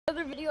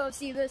video of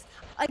cebus.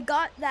 I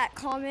got that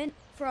comment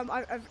from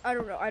I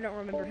don't know. I don't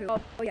remember who.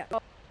 Oh yeah.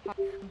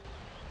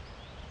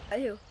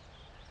 Who?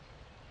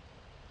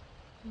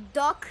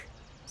 Duck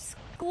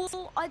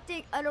School. I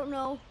think. I don't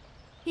know.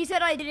 He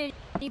said I didn't.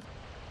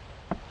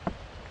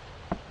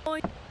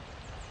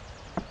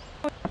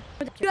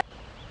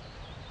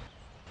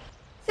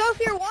 So if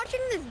you're watching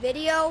this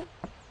video,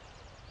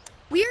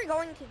 we are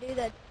going to do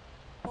the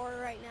horror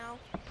right now.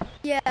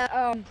 Yeah,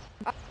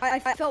 I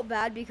felt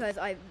bad because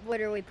I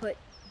literally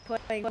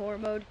putting horror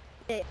mode.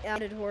 It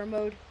added horror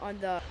mode on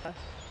the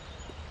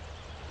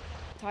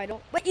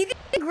title. But you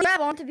can grab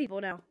onto people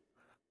now.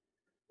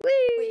 Wait,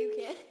 you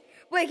can't?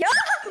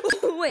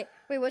 Wait,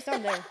 wait, what's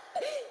on there?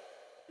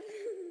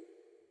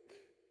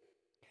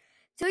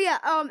 So yeah,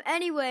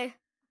 anyway,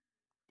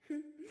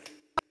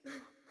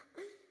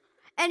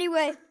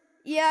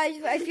 yeah,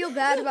 I feel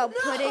bad about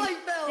putting. I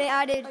fell. They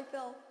added.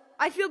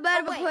 I feel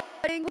bad about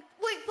putting.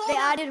 They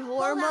added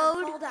horror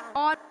mode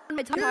on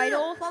my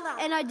title,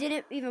 and I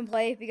didn't even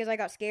play because I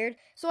got scared.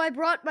 So I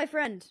brought my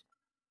friend.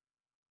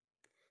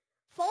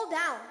 Fall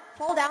down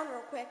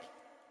real quick.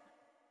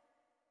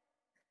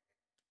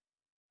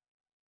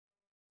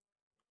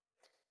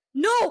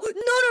 No, I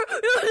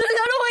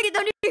don't like it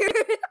down here.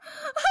 I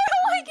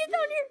don't like it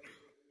down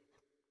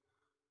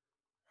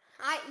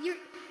here.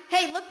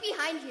 Hey, look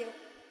behind you.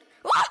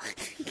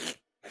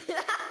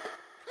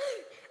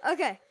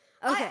 Okay.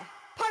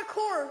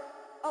 Parkour.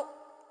 Oh,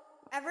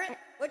 Everett,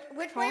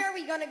 which way are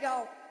we gonna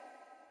go?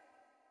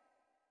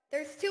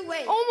 There's two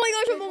ways. Oh my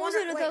gosh, I'm almost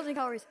at 1,000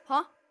 calories.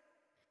 Huh?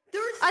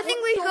 I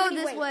think we go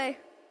this way.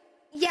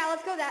 Yeah,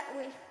 let's go that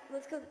way.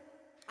 Let's go.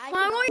 I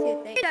want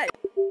to that.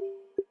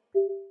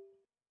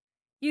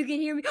 You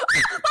can hear me.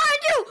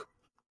 Behind you!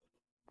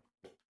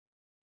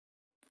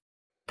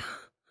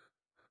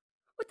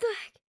 What the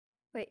heck?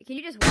 Wait, can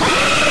you just? Oh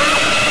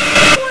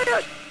my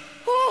gosh!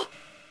 Oh,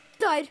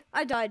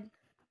 I died.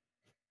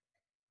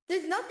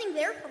 There's nothing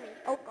there for me.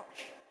 Oh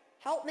gosh,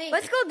 help me.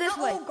 Let's go this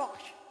way. Oh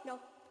gosh, no.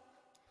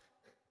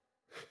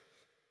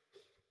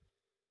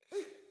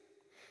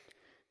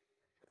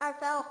 I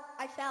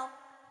fell.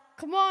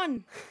 Come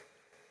on.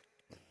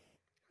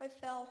 I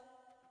fell.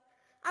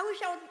 I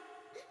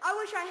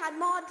wish I had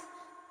mods.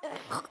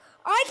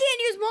 I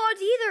can't use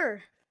mods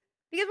either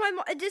because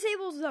it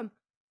disables them.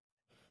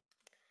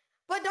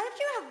 But don't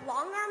you have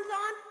long arms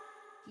on?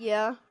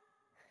 Yeah.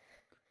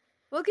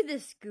 Look at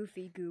this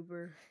goofy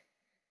goober.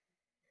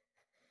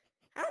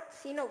 I don't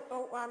see no.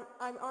 Oh,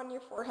 I'm on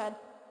your forehead.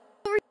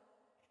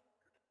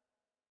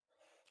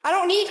 I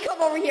don't need to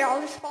come over here.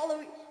 I'll just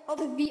follow. I'll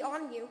just be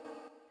on you.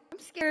 I'm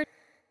scared.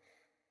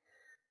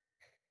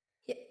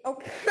 Yeah.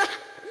 Oh.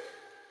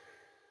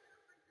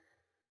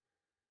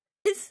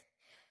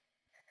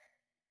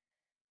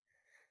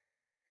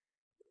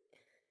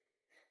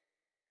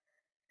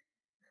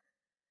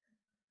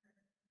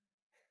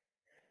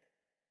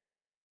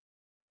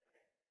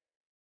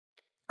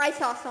 I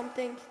saw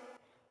something.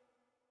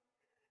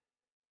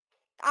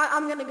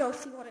 I'm gonna go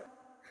see what it.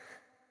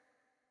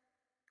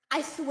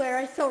 I swear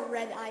I saw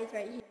red eyes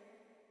right here.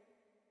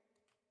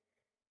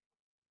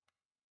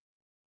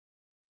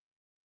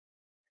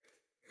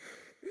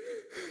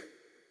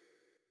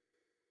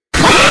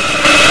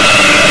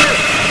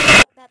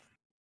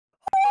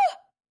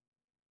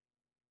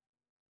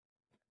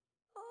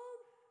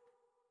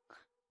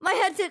 My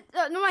headset.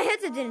 No, my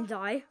headset didn't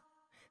die.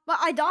 But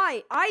I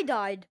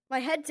died. My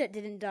headset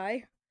didn't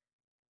die.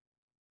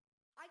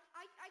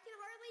 I can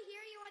hardly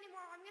hear you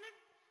anymore.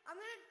 I'm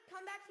gonna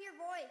come back to your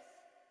voice.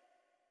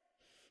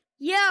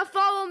 Yeah,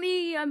 follow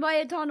me. I'm by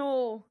a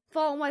tunnel.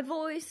 Follow my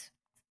voice.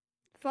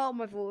 Follow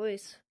my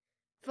voice.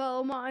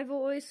 Follow my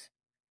voice.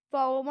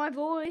 Follow my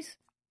voice.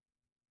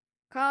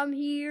 Come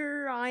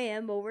here. I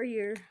am over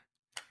here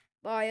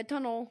by a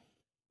tunnel.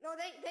 No,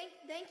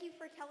 thank you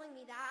for telling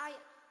me that.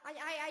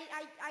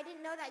 I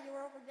didn't know that you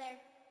were over there.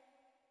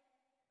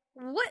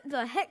 What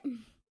the heck?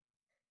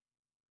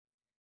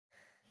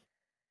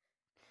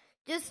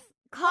 Just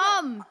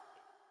come.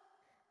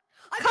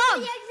 I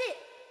found the exit.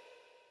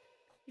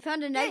 You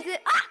found an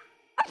exit? Ah!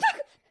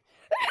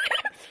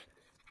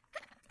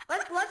 I'm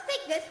stuck. Let's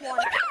take this one.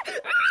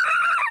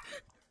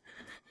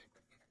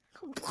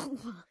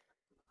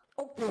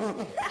 Oh.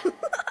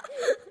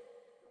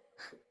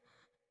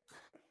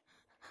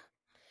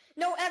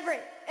 No,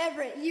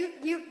 Everett,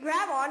 you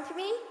grab onto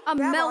me. A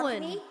grab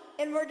melon. Onto me,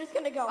 and we're just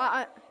gonna go.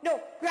 No,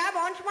 grab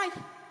onto my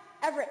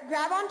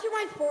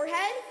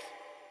forehead.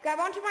 Grab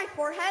onto my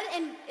forehead,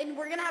 and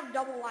we're gonna have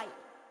double light.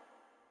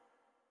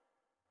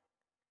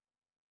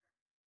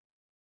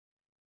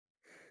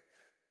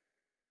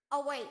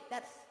 Oh wait,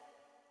 that's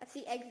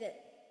the exit.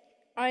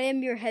 I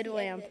am your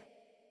headlamp.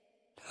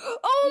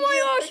 Oh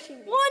my gosh!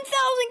 1,000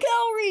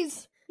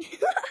 calories!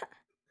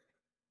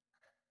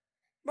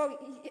 Bro,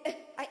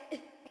 I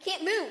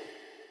can't move.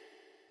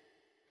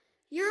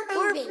 You're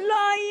moving. We're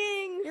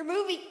flying. You're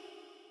moving.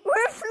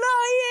 We're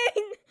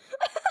flying.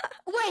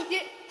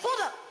 Wait,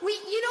 hold up. We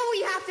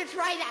have to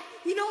try that.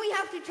 We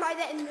have to try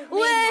that in the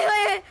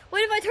Wait.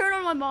 What if I turn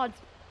on my mods?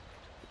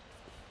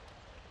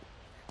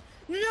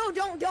 No,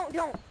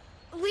 don't.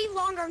 Leave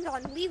long arms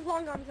on. Leave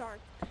long arms on.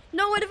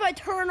 No, what if I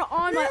turn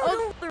on my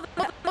No.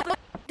 other...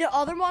 Did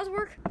other mods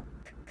work?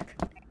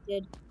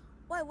 Did.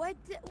 Why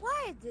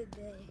did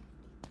they?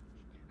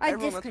 I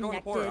Everyone, let's go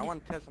disconnected. report. I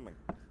want to test something.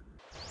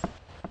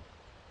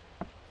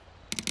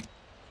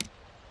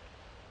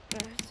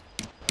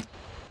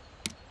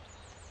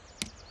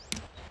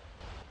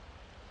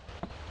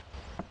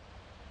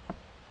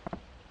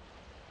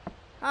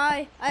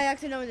 Hi, I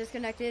accidentally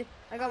disconnected.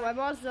 I got my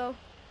boss though.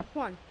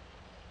 Come on.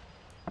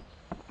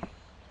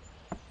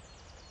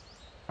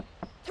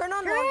 Turn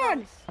on Turn long on.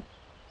 arms.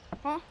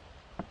 Huh?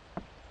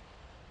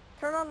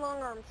 Turn on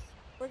long arms.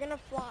 We're gonna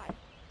fly.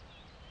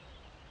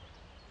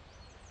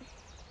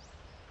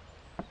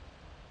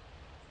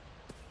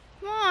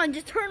 Come on,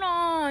 just turn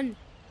on.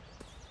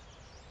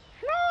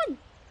 Turn on.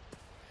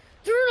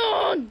 Turn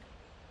on.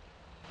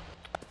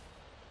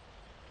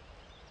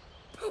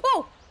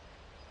 Oh!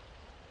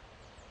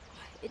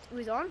 It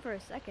was on for a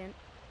second.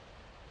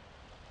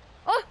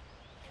 Oh!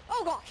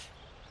 Oh gosh.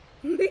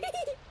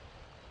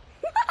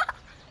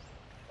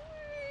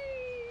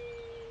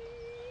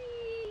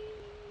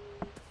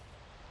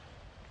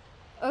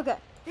 Okay.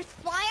 Just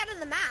fly out of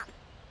the map.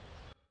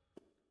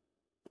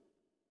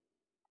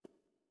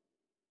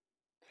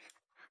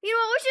 You know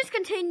what, let's just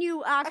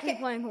continue actually Okay.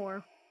 playing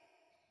horror.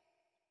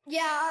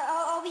 Yeah,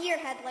 I'll be your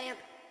headlamp.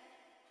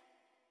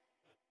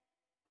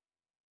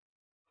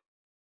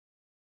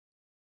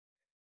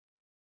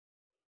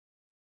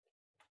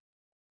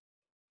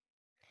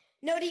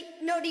 No,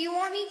 do you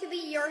want me to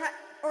be your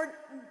or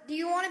do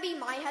you want to be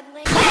my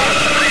headlamp?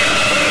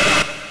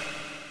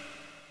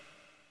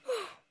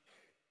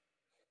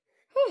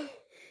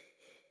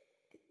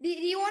 do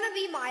you want to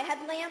be my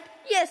headlamp?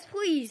 Yes,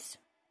 please.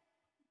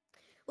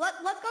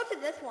 Let's go to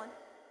this one.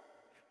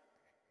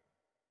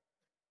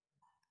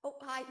 Oh,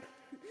 hi.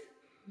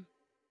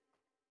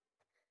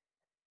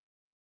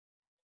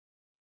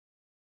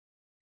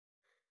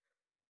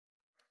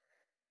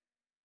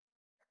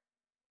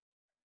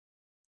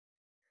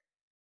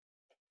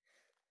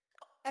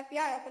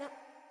 FBI, open up.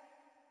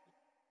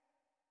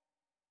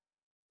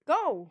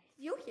 Go.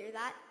 You hear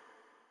that?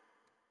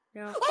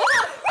 Yeah.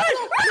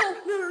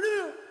 Oh,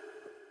 no.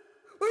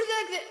 Where's the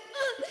exit?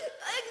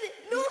 Exit,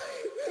 no.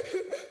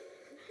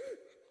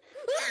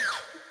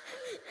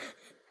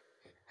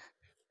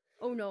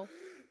 Oh no.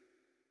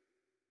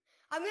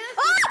 I'm gonna.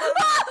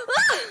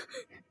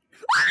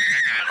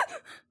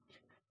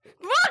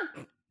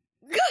 Run!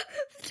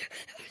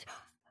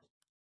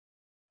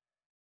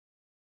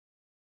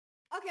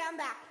 Okay, I'm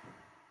back.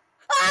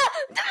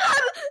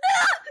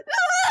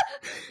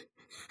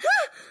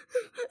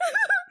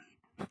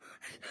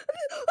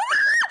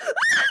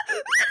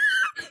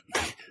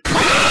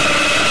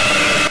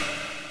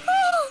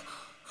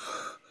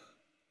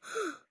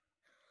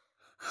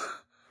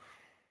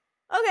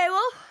 Okay,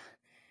 well,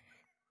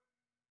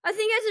 I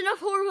think that's enough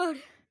horror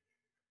mode.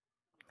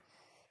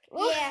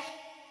 Well, Yeah.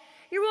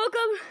 you're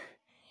welcome.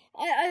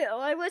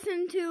 I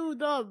listened to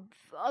the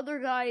other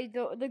guy,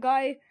 the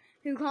guy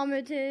who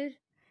commented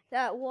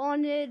that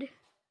wanted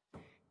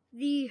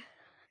the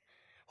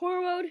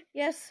horror mode.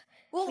 Yes,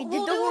 we did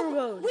the horror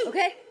mode. Wait.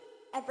 Okay,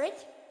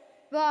 Everett?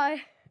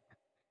 bye.